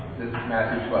This is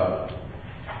Matthew 12,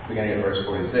 beginning at verse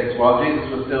 46. While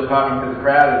Jesus was still talking to the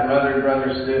crowd, his mother and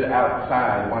brother stood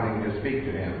outside wanting to speak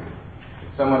to him.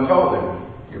 Someone told him,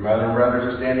 "Your mother and brothers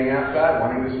are standing outside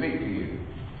wanting to speak to you."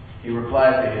 He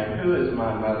replied to him, "Who is my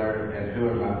mother and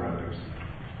who are my brothers?"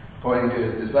 Pointing to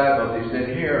his disciples, he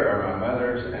said, "Here are my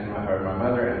mother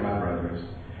and my brothers.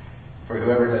 For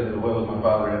whoever does the will of my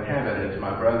Father in heaven is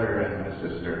my brother and my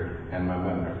sister and my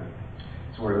mother."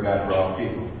 It's the word of God for all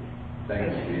people.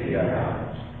 Thanks be to God.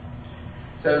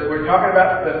 So we're talking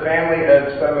about the family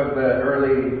of some of the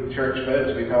early church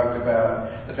folks. We talked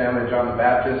about the family of John the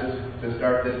Baptist to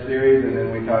start this series, and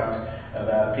then we talked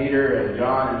about Peter and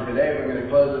John, and today we're going to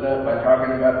close it up by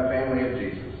talking about the family of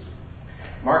Jesus.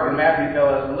 Mark and Matthew tell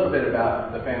us a little bit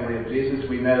about the family of Jesus.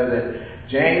 We know that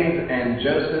James and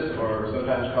Joseph, or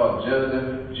sometimes called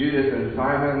Joseph, Judas and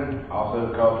Simon,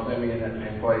 also called Simeon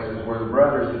in places, were the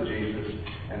brothers of Jesus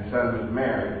and sons of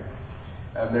Mary.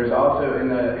 There's also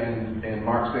in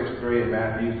Mark 6:3 and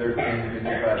Matthew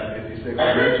 13:55-56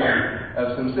 a mention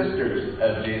of some sisters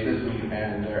of Jesus,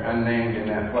 and they're unnamed in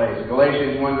that place.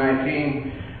 Galatians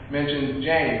 1:19 mentions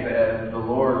James as the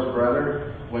Lord's brother.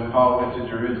 When Paul went to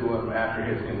Jerusalem after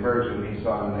his conversion, he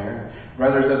saw him there.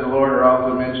 Brothers of the Lord are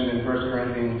also mentioned in 1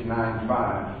 Corinthians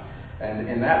 9:5. And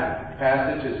in that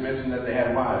passage, it's mentioned that they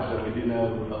had wives, so we do know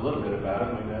a little bit about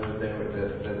them. We know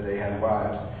that they had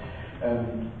wives.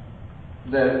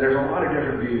 There's a lot of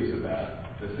different views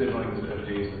about the siblings of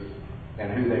Jesus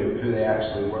and who they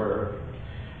actually were.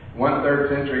 One 3rd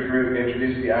century group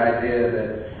introduced the idea that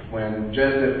when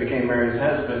Joseph became Mary's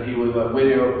husband, he was a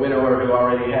widower who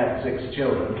already had 6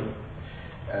 children.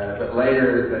 But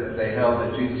later they held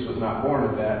that Jesus was not born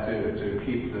of that to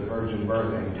keep the virgin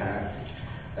birth intact.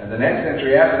 The next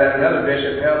century after that, another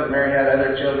bishop held that Mary had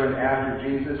other children after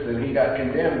Jesus, and he got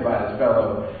condemned by his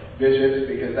fellow bishops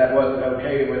because that wasn't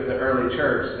okay with the early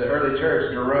church. The early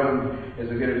church, Jerome is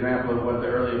a good example of what the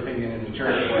early opinion in the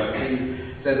church was. He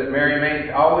said that Mary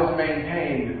always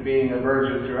maintained being a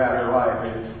virgin throughout her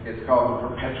life. It's called the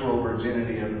perpetual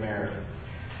virginity of Mary.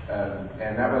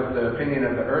 And that was the opinion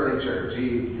of the early church.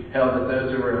 He held that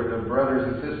those who were the brothers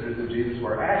and sisters of Jesus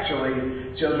were actually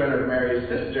children of Mary's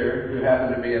sister, who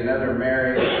happened to be another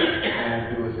Mary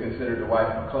and who was considered the wife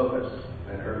of Clopas,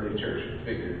 an early church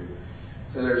figure.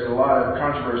 So there's a lot of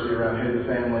controversy around who the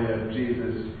family of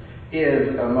Jesus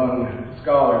is among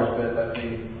scholars, but let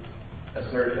me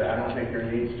assert that I don't think there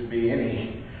needs to be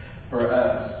any for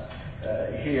us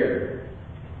here.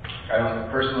 I don't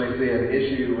personally see an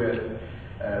issue with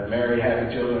Mary having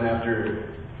children after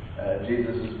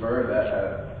Jesus' birth.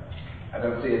 I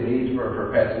don't see a need for a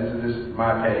perpetual. This is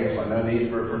my take. So no need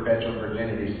for a perpetual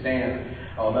virginity stance.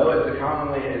 Although it's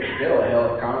still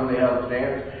a commonly held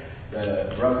stance.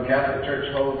 The Roman Catholic Church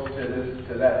holds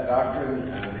to that doctrine.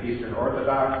 The Eastern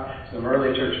Orthodox, some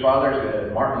early church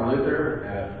fathers, Martin Luther,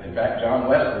 in fact John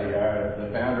Wesley, the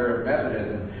founder of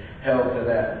Methodism, held to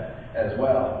that as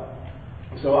well.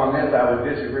 So on this, I would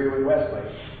disagree with Wesley.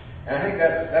 And I think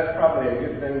that's probably a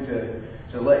good thing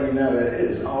to let you know that it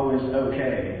is always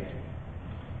okay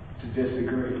to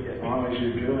disagree, as long as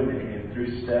you're doing it through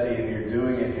study and you're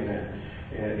doing it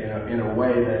in a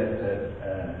way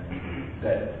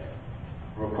that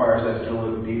requires us to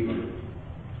look deeper.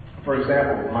 For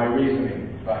example, my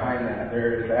reasoning behind that,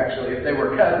 there is actually, if they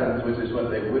were cousins, which is what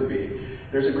they would be,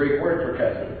 there's a Greek word for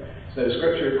cousin. So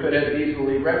Scripture could have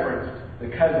easily referenced the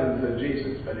cousins of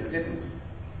Jesus, but it didn't.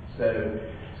 So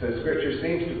Scripture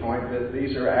seems to point that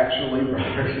these are actually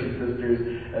brothers and sisters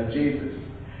of Jesus.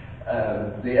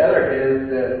 The other is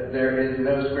that there is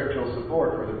no scriptural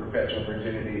support for the perpetual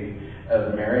virginity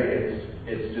of Mary.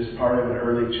 It's just part of an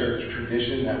early church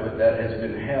tradition that has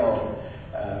been held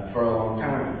for a long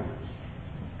time.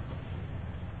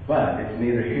 But it's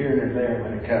neither here nor there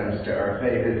when it comes to our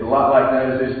faith. It's a lot like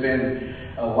those who spend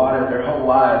a lot of their whole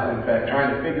lives, in fact,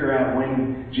 trying to figure out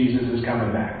when Jesus is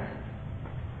coming back.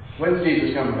 When's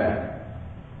Jesus coming back?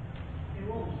 He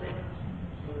won't say.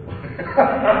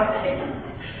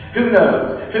 Who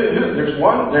knows? There's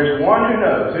one who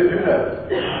knows. Who knows?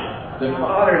 The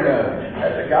Father knows.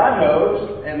 God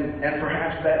knows, and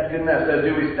perhaps that's good enough. So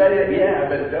do we study it? Yeah,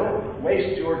 but don't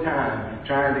waste your time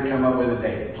trying to come up with a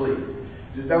date, please.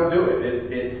 Just don't do it.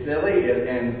 It's silly,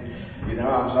 and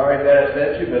I'm sorry if that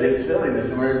upsets you, but it's silliness,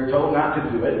 and we're told not to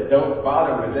do it. Don't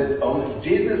bother with it. Only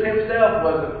Jesus himself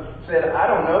said, I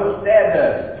don't know, Dad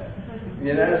does.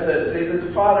 So see that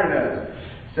the Father knows.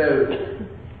 So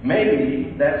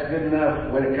maybe that's good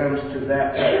enough when it comes to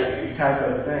that type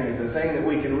of thing. The thing that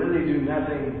we can really do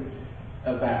nothing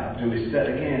about? Do we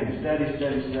study? Again, study.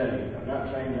 I'm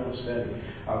not saying don't study.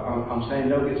 I'm saying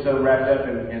don't get so wrapped up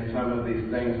in some of these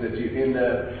things that you end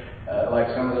up like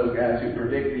some of those guys who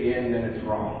predict the end and it's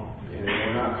wrong. And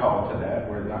we're not called to that.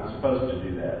 We're not supposed to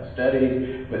do that.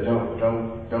 Study, but don't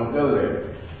go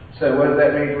there. So what does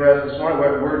that mean for us this morning?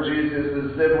 What were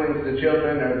Jesus' siblings, the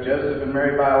children of Joseph and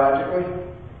Mary biologically?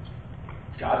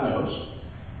 God knows.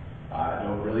 I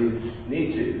don't really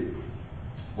need to.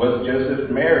 Was Joseph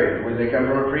married? Would they come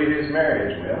from a previous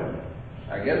marriage? Well,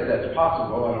 I guess that's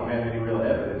possible. I don't have any real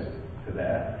evidence to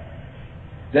that.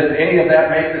 Does any of that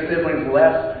make the siblings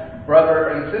less brother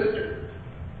and sister?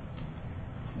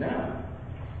 No.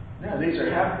 No, these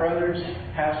are half-brothers,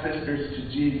 half-sisters to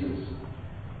Jesus.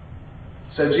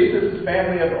 So Jesus'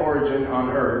 family of origin on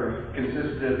earth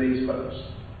consisted of these folks.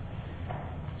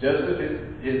 Joseph,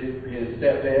 his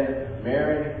stepdad,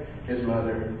 Mary, his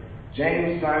mother,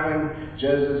 James, Simon,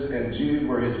 Joseph, and Jude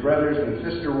were his brothers, and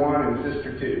sister 1 and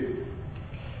sister 2.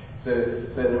 So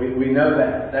we know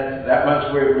that. That's that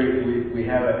much we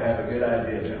have a good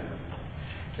idea of.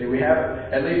 See, we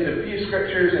have at least a few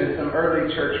scriptures and some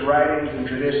early church writings and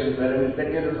traditions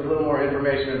that give us a little more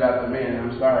information about the men.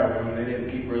 I'm sorry, I mean, they didn't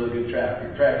keep really good track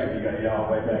of y'all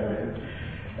way back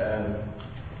then.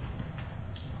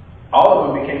 All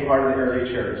of them became part of the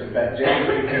early church. In fact, James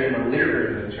became a leader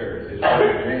in the church. His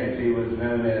brother James, he was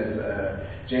known as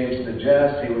James the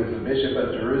Just. He was the bishop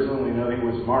of Jerusalem. We know he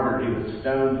was martyred. He was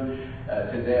stoned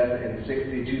to death in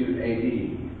 62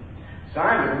 A.D.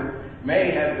 Simon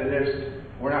may have been,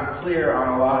 we're not clear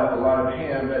on a lot of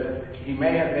him, but he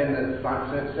may have been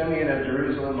the Simeon of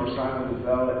Jerusalem or Simon the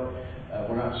Zealot.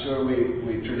 We're not sure.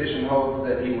 Tradition holds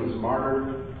that he was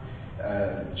martyred.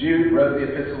 Jude wrote the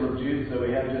Epistle of Jude, so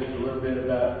we have just a little bit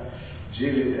about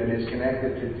Jude, and is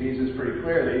connected to Jesus pretty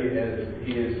clearly, as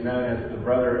he is known as the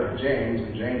brother of James,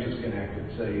 and James is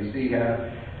connected. So you see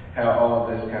how all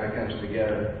of this kind of comes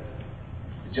together.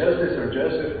 Joseph,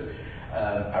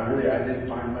 I didn't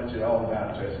find much at all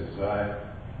about Joseph, so I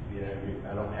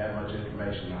don't have much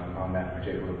information on that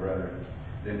particular brother.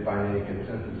 Didn't find any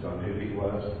consensus on who he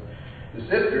was. The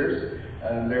sisters,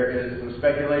 there is some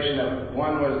speculation of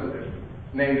one was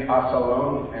named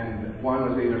Absalom, and one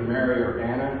was either Mary or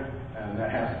Anna. That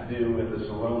has to do with the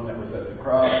Salome that was at the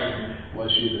cross. And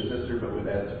was she the sister? But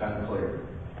that's unclear.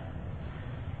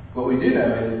 What we do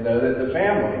know is, though, that the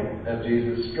family of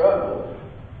Jesus struggled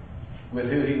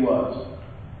with who he was.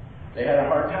 They had a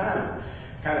hard time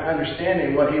kind of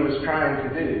understanding what he was trying to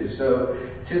do. So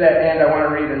to that end, I want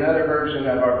to read another version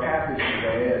of our passage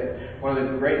today. One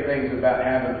of the great things about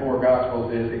having 4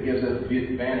 Gospels is it gives us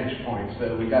vantage points.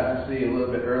 So we got to see a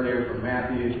little bit earlier from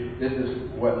Matthew. This is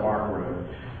what Mark wrote.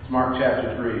 It's Mark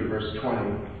chapter 3, verse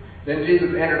 20. Then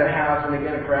Jesus entered a house, and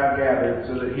again a crowd gathered,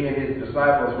 so that he and his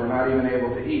disciples were not even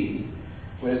able to eat.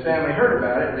 When his family heard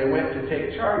about it, they went to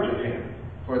take charge of him,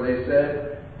 for they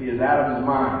said, "He is out of his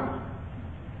mind."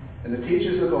 And the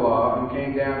teachers of the law, who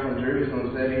came down from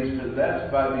Jerusalem, said, "He's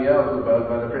possessed by Beelzebub,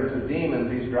 by the prince of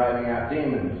demons. He's driving out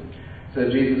demons." So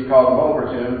Jesus called them over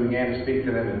to him and began to speak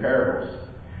to them in parables.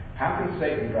 "How can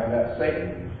Satan drive out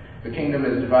Satan? If a kingdom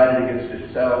is divided against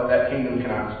itself, that kingdom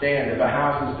cannot stand. If a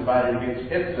house is divided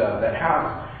against itself, that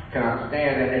house cannot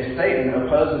stand. And if Satan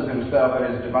opposes himself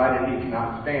and is divided, he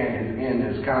cannot stand. His end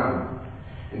has come.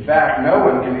 In fact, no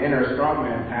one can enter a strong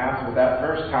man's house without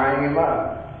first tying him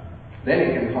up. Then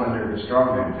he can plunder the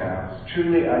strong man's house.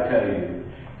 Truly, I tell you,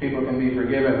 people can be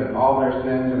forgiven all their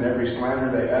sins and every slander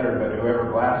they utter, but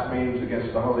whoever blasphemes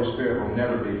against the Holy Spirit will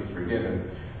never be forgiven.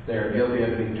 They are guilty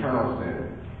of an eternal sin."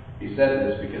 He said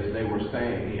this because they were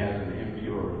saying he has an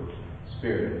impure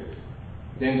spirit.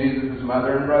 Then Jesus'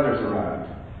 mother and brothers arrived.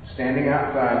 Standing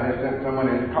outside, they sent someone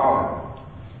in to call him.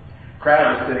 A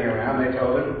crowd was sitting around. They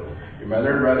told him, "Your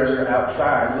mother and brothers are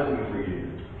outside looking for you."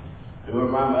 "Who are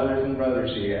my mothers and brothers?"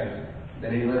 she asked.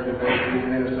 Then he lifted their feet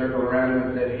in a circle around him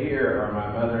and said, "Here are my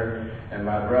mother and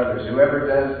my brothers. Whoever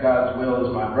does God's will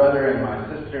is my brother and my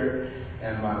sister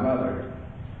and my mother."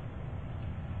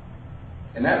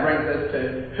 And that brings us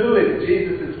to, who is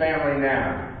Jesus' family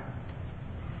now?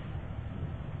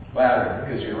 Louder,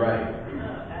 because you're right.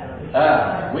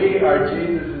 We are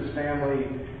Jesus' family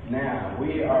now.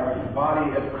 We are the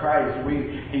body of Christ.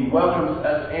 He welcomes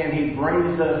us in. He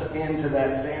brings us into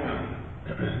that family.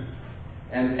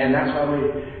 And that's why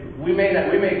we may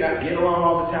not get along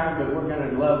all the time, but we're going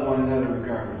to love one another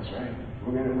regardless, right?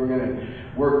 We're going to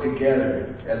work together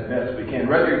as best we can.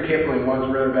 Rudyard Kipling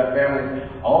once wrote about families,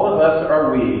 "All of us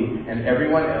are we, and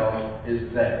everyone else is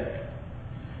they."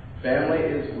 Family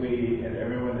is we, and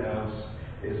everyone else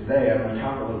is today, I'm going to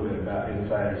talk a little bit about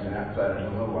insiders and outsiders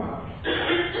in a little while.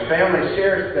 A family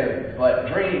shares things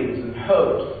like dreams and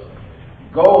hopes,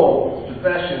 goals,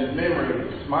 possessions,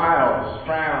 memories, smiles,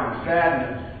 frowns,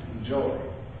 sadness, and joy.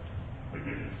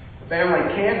 The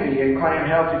family can be and claim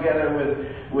held together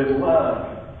with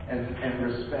love and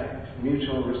respect,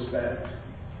 mutual respect.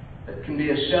 It can be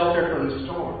a shelter from the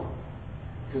storm,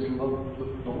 because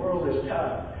the world is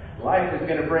tough. Life is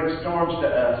going to bring storms to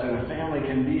us, and a family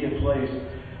can be a place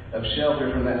of shelter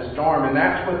from that storm. And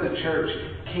that's what the church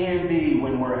can be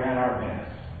when we're at our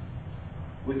best.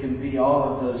 We can be all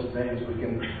of those things.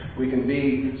 We can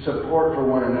be support for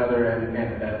one another and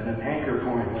an anchor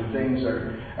point when things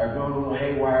are going a little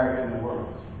haywire in the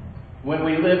world. When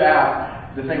we live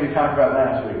out the thing we talked about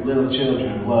last week, little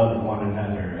children love one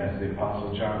another, as the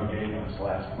Apostle John gave us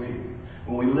last week.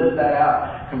 When we live that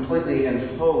out completely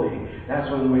and fully,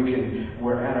 that's when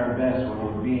we're at our best, when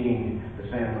we're being the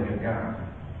family of God.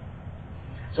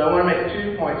 So I want to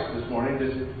make 2 points this morning,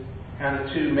 just kind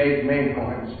of 2 main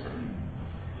points.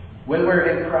 When we're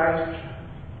in Christ,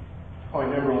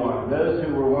 point number 1, those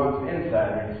who were once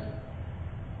insiders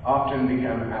often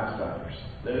become outsiders.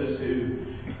 Those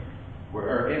who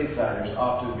are insiders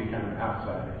often become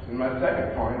outsiders. And my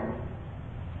second point,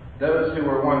 those who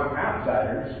were once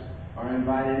outsiders are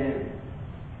invited in.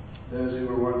 Those who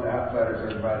were once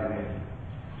outsiders are invited in.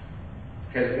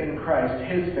 Because in Christ,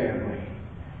 His family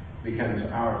becomes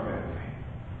our family.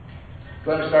 So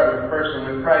let me start with the first one.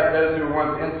 In Christ, those who were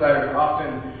once insiders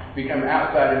often become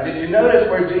outsiders. Did you notice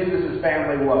where Jesus'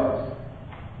 family was?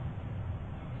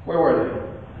 Where were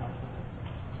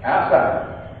they? Outside.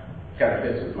 Kind of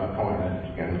fits with my point.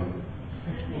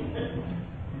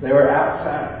 They were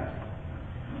outside.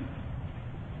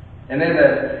 And then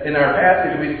in our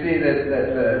passage, we see that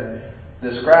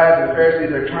the scribes and the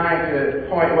Pharisees are trying to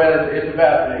point, well, it's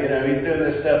about, he's doing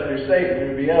this stuff through Satan,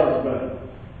 through Beelzebub.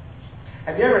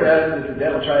 Have you ever noticed that the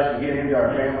devil tries to get into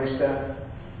our family stuff?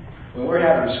 When we're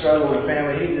having a struggle with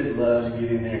family, he just loves to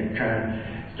get in there and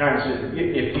trying to say,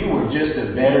 if you were just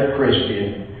a better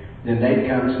Christian, then they'd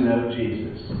come to know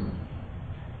Jesus.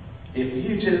 If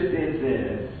you just did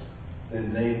this,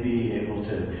 then they'd be able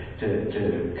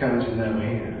to come to know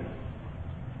Him.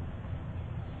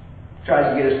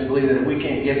 Tries to get us to believe that if we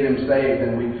can't get them saved,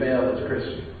 then we fail as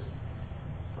Christians.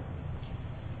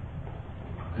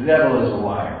 The devil is a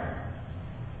liar.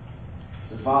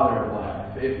 The father of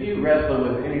lies. If you wrestle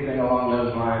with anything along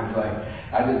those lines, like,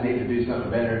 I just need to do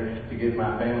something better to get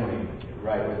my family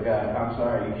right with God, I'm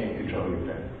sorry, you can't control your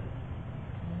family.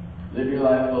 Live your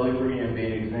life fully for Him. Be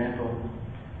an example,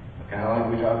 kind of like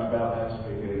we talked about last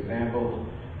week, an example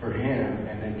for Him,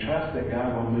 and then trust that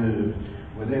God will move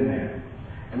within that.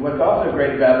 And what's also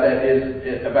great about that is,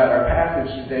 about our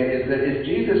passage today, is that if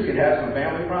Jesus could have some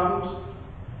family problems,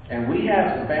 and we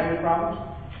have some family problems,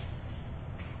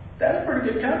 that's pretty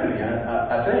good company,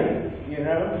 I think.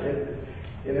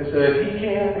 So if He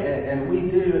can and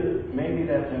we do, maybe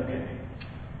that's okay.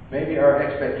 Maybe our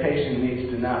expectation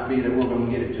needs to not be that we're going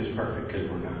to get it just perfect,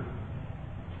 because we're not.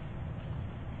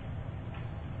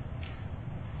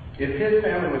 If His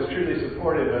family was truly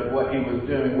supportive of what He was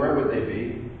doing, where would they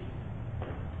be?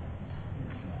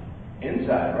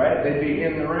 Inside, right? They'd be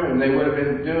in the room. They would have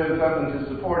been doing something to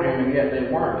support Him, and yet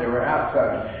they weren't. They were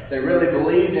outside. They really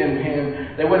believed in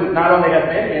Him. They wouldn't not only have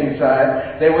been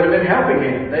inside, they would have been helping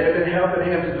Him. They'd have been helping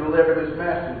Him to deliver this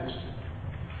message.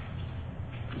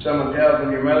 If someone tells them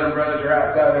your mother and brothers are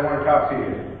outside, they want to talk to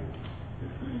you.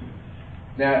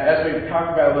 Now, as we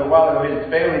talked about a little while ago, His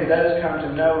family does come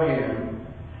to know Him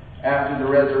after the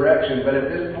resurrection, but at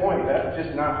this point, that's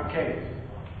just not the case.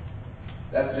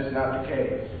 That's just not the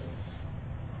case.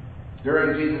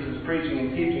 During Jesus' preaching and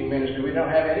teaching ministry, we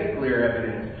don't have any clear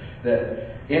evidence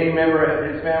that any member of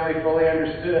His family fully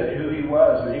understood who He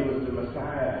was, that He was the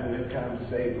Messiah who had come to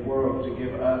save the world, to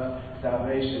give us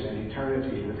salvation and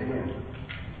eternity with Him.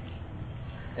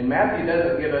 And Matthew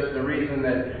doesn't give us the reason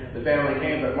that the family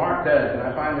came, but Mark does, and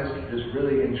I find this just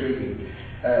really intriguing.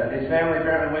 His family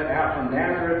apparently went out from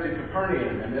Nazareth to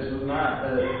Capernaum, and this was not,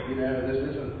 this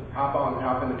isn't hop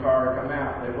in the car, and come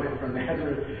out. They went from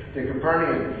Nazareth to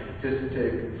Capernaum to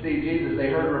see Jesus. They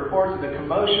heard reports of the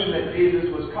commotion that Jesus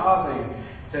was causing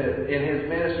in His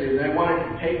ministry. They wanted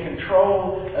to take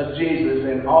control of Jesus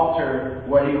and alter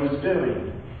what He was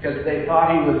doing, because they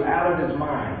thought He was out of His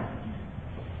mind.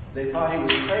 They thought He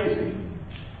was crazy.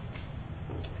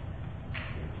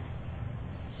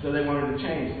 So they wanted to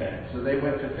change that. So they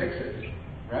went to fix it.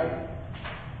 Right?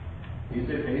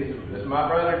 That's my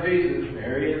brother Jesus.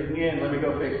 There He is again. Let me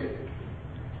go fix it.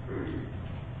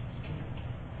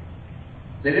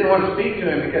 They didn't want to speak to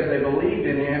Him because they believed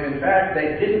in Him. In fact,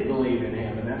 they didn't believe in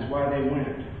Him. And that's why they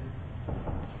went.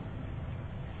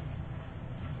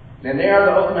 And they are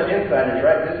the ultimate insiders,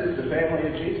 right? This is the family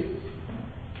of Jesus.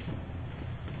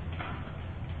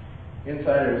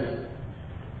 Insiders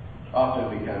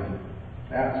often become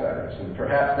outsiders, and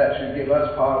perhaps that should give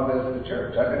us pause as the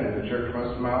church. I've been in the church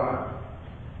most of my life.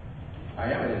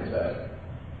 I am an insider.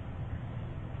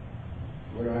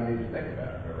 What do I need to think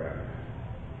about around that?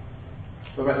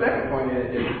 But my second point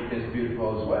is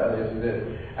beautiful as well, is that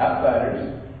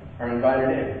outsiders are invited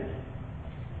in.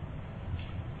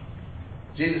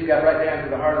 Jesus got right down to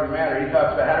the heart of the matter. He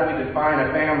talks about how do we define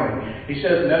a family. He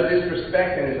shows no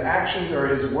disrespect in his actions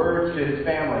or his words to his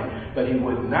family, but he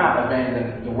would not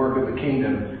abandon the work of the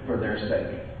kingdom for their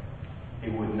sake.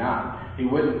 He would not. He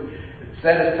wouldn't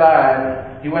set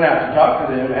aside. He went out to talk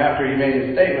to them after he made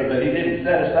his statement, but he didn't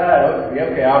set aside,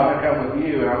 okay, I'm going to come with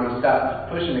you and I'm going to stop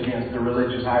pushing against the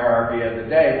religious hierarchy of the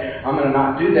day. I'm going to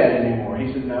not do that anymore.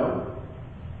 He said, no.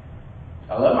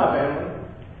 I love my family.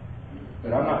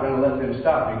 But I'm not going to let them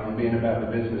stop me from being about the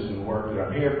business and the work that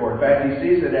I'm here for. In fact, he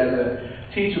sees it as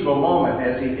a teachable moment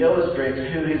as he illustrates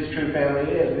who his true family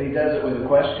is. And he does it with a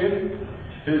question.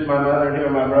 Who's my mother and who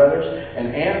are my brothers?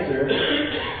 An answer.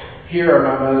 Here are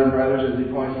my mother and brothers, as he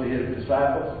points to his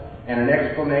disciples. And an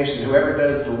explanation. Whoever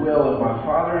does the will of my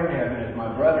Father in heaven is my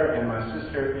brother and my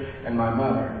sister and my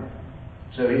mother.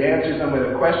 So he answers them with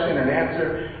a question, an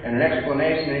answer, and an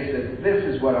explanation. And he says, this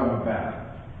is what I'm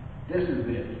about. This is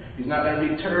it. He's not going to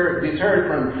be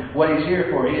deterred from what he's here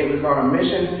for. He was on a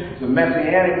mission, it's a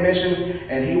messianic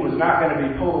mission, and he was not going to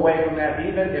be pulled away from that,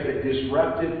 even if it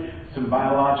disrupted some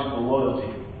biological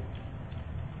loyalty.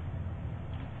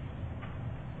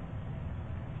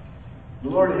 The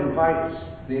Lord invites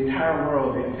the entire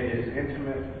world into his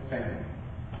intimate family.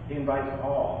 He invites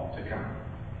all to come.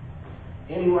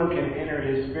 Anyone can enter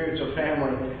his spiritual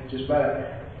family just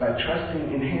by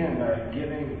trusting in him, by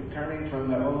turning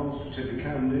from the old to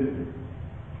become new.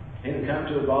 He didn't come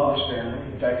to abolish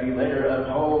family. In fact, he later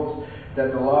upholds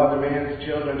that the law demands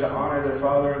children to honor their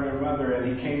father and their mother,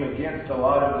 and he came against a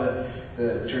lot of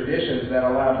the traditions that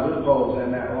allowed loopholes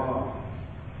in that law.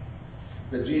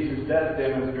 But Jesus does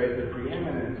demonstrate the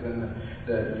preeminence and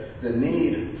the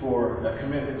need for a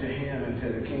commitment to him and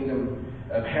to the kingdom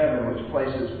of heaven, which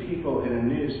places people in a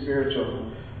new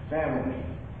spiritual family.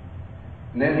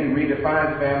 And then he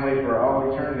redefines family for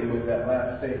all eternity with that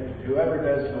last statement. Whoever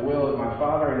does the will of my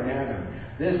Father in heaven,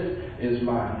 this is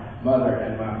my mother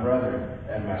and my brother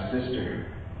and my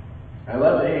sister. I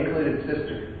love that he included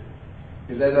sister.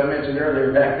 Because as I mentioned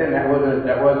earlier, back then that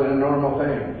wasn't a normal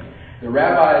thing. The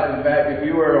rabbis, in fact, if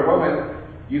you were a woman,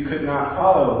 you could not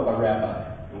follow a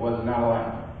rabbi. It was not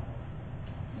allowed.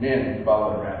 Men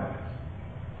followed rabbis.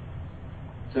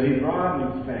 So he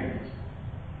broadened things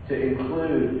to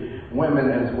include women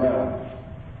as well.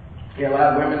 He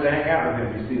allowed women to hang out with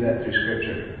him. You see that through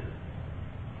Scripture.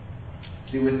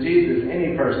 See, with Jesus,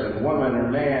 any person, woman or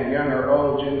man, young or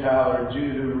old, Gentile or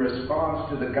Jew, who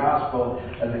responds to the gospel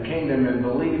of the kingdom and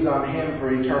believes on him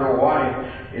for eternal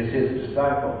life is his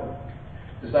disciple.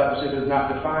 Discipleship is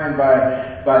not defined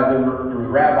by the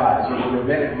rabbis or the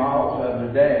rabbinic models of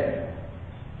the day.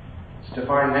 It's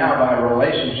defined now by a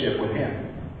relationship with him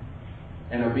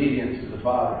and obedience to the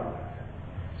Father.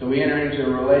 So we enter into a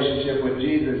relationship with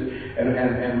Jesus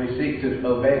and we seek to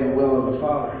obey the will of the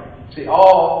Father. See,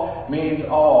 all means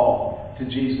all to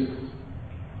Jesus.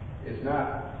 It's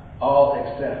not all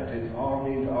except. It all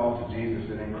means all to Jesus.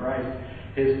 And in Christ,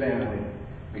 his family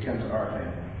becomes our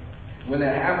family. When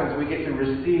that happens, we get to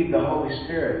receive the Holy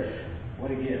Spirit. What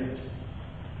a gift.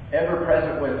 Ever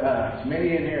present with us.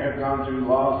 Many in here have gone through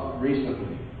loss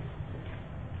recently.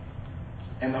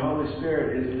 And the Holy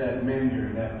Spirit is that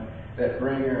mender, that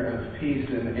bringer of peace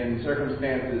in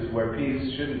circumstances where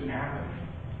peace shouldn't happen,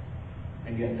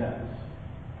 and yet does.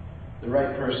 The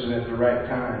right person at the right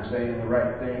time, saying the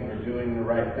right thing, or doing the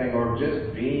right thing, or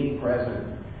just being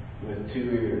present with 2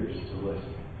 ears to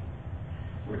listen.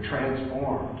 We're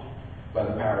transformed by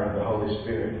the power of the Holy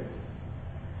Spirit.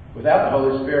 Without the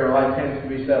Holy Spirit, our life tends to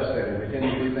be self-centered. We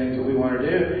tend to do things that we want to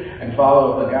do and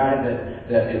follow a guide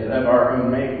that is of our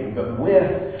own making. But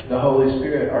with the Holy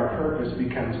Spirit, our purpose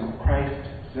becomes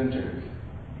Christ-centered.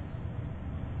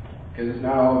 Because it's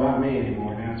not all about me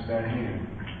anymore. Now it's about him.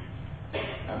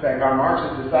 In fact, our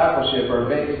marks of discipleship are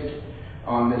based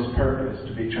on this purpose,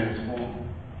 to be transformed.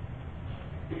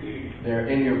 They're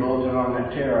in your bulletin on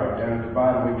that tarot down at the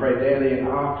bottom. We pray daily and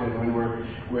often when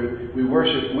we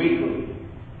worship weekly.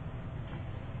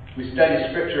 We study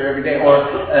Scripture every day, or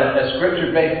a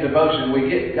Scripture-based devotion. We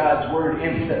get God's Word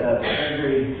into us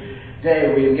every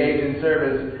day. We engage in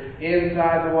service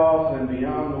inside the walls and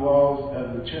beyond the walls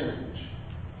of the church.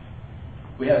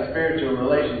 We have spiritual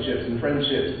relationships and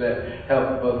friendships that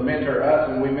help both mentor us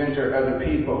and we mentor other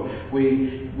people.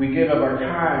 We give of our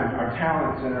time, our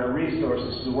talents, and our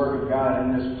resources to the work of God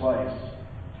in this place.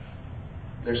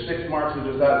 There's 6 marks of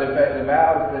desire. In fact, the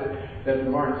vows that the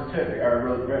Martins took are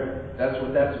really, that's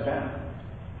what that's about.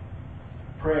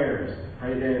 Prayers,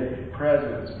 pray daily.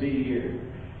 Presence, be here.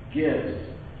 Gifts,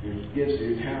 your gifts are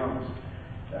your talents.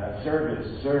 Service,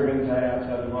 serve inside,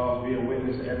 outside the walls. Be a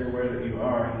witness everywhere that you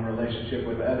are in relationship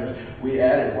with others. We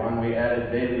added one. We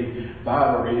added daily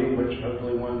Bible reading, which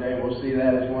hopefully one day we'll see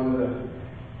that as one of the,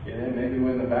 maybe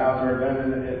when the vows are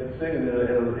done and singing,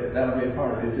 that'll be a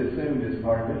part of it. It's assumed as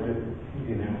part of it, but,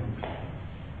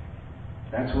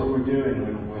 that's what we're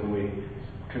doing when we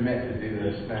commit to do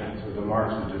those things with the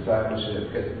marks of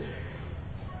discipleship. Because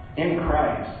in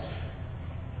Christ,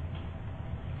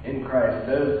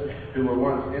 those who were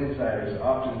once insiders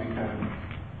often become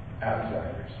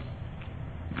outsiders.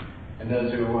 And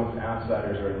those who were once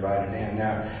outsiders are invited in.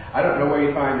 Now, I don't know where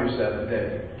you find yourself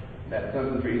today. That's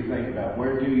something for you to think about.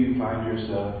 Where do you find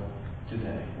yourself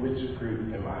today? Which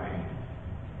group am I in?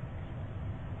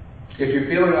 If you're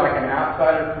feeling like an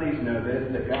outsider, please know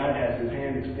this, that God has His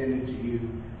hand extended to you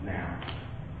now,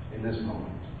 in this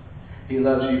moment. He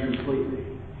loves you completely.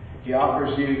 He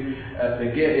offers you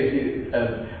the gift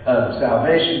of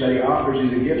salvation, but He offers you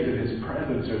the gift of His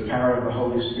presence or the power of the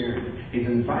Holy Spirit. He's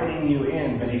inviting you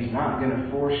in, but He's not going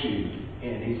to force you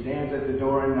in. He stands at the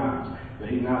door and knocks, but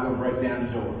He's not going to break down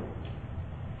the door.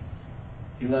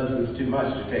 He loves us too much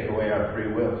to take away our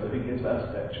free will, so He gives us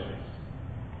that choice.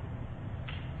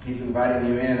 He's inviting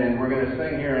you in, and we're going to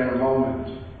sing here in a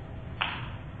moment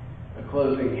a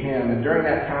closing hymn. And during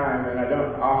that time, and I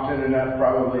don't often enough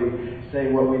probably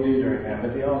say what we do during that,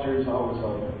 but the altar is always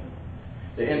open.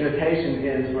 The invitation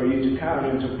is for you to come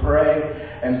and to pray.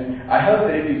 And I hope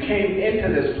that if you came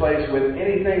into this place with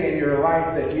anything in your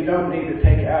life that you don't need to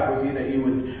take it out with you, that you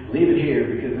would leave it here,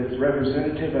 because it's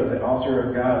representative of the altar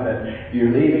of God, that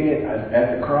you're leaving it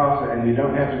at the cross and you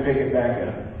don't have to pick it back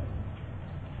up.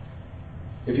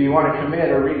 If you want to commit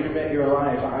or recommit your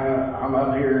life, I'm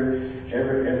up here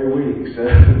every week. So,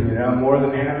 I'm more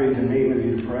than happy to meet with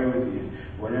you, to pray with you.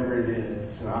 Whatever it is,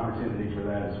 it's an opportunity for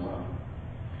that as well.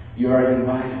 You are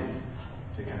invited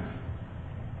to come.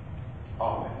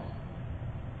 Always.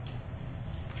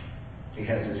 He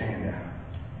has His hand out.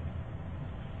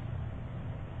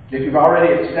 If you've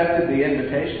already accepted the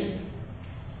invitation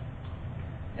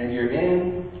and you're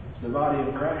in the body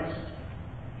of Christ,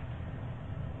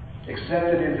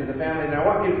 accepted into the family. Now I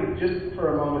want you to, just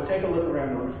for a moment, take a look around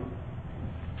the room.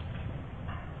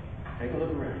 Take a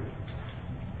look around.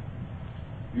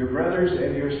 Your brothers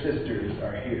and your sisters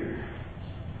are here.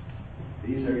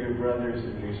 These are your brothers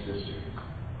and your sisters.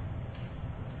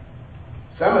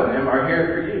 Some of them are here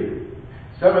for you.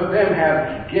 Some of them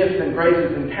have gifts and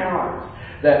graces and talents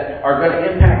that are going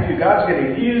to impact you. God's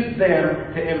going to use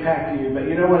them to impact you. But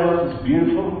you know what else is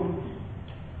beautiful?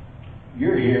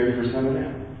 You're here for some of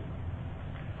them.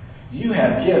 You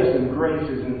have gifts and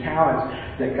graces and talents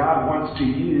that God wants to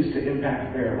use to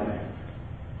impact their life.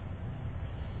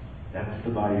 That's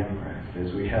the body of Christ,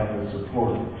 as we help and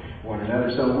support one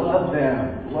another. So love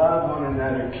them, love one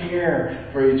another, care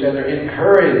for each other,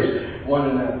 encourage one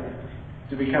another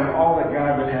to become all that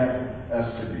God would have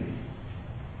us to be.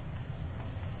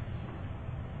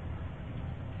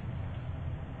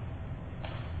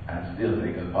 I still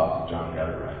think Apostle John got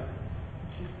it right.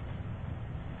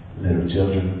 Little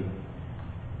children,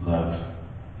 love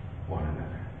one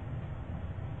another.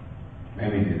 May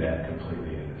we do that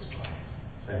completely in this place.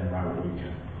 Stand right where we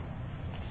can.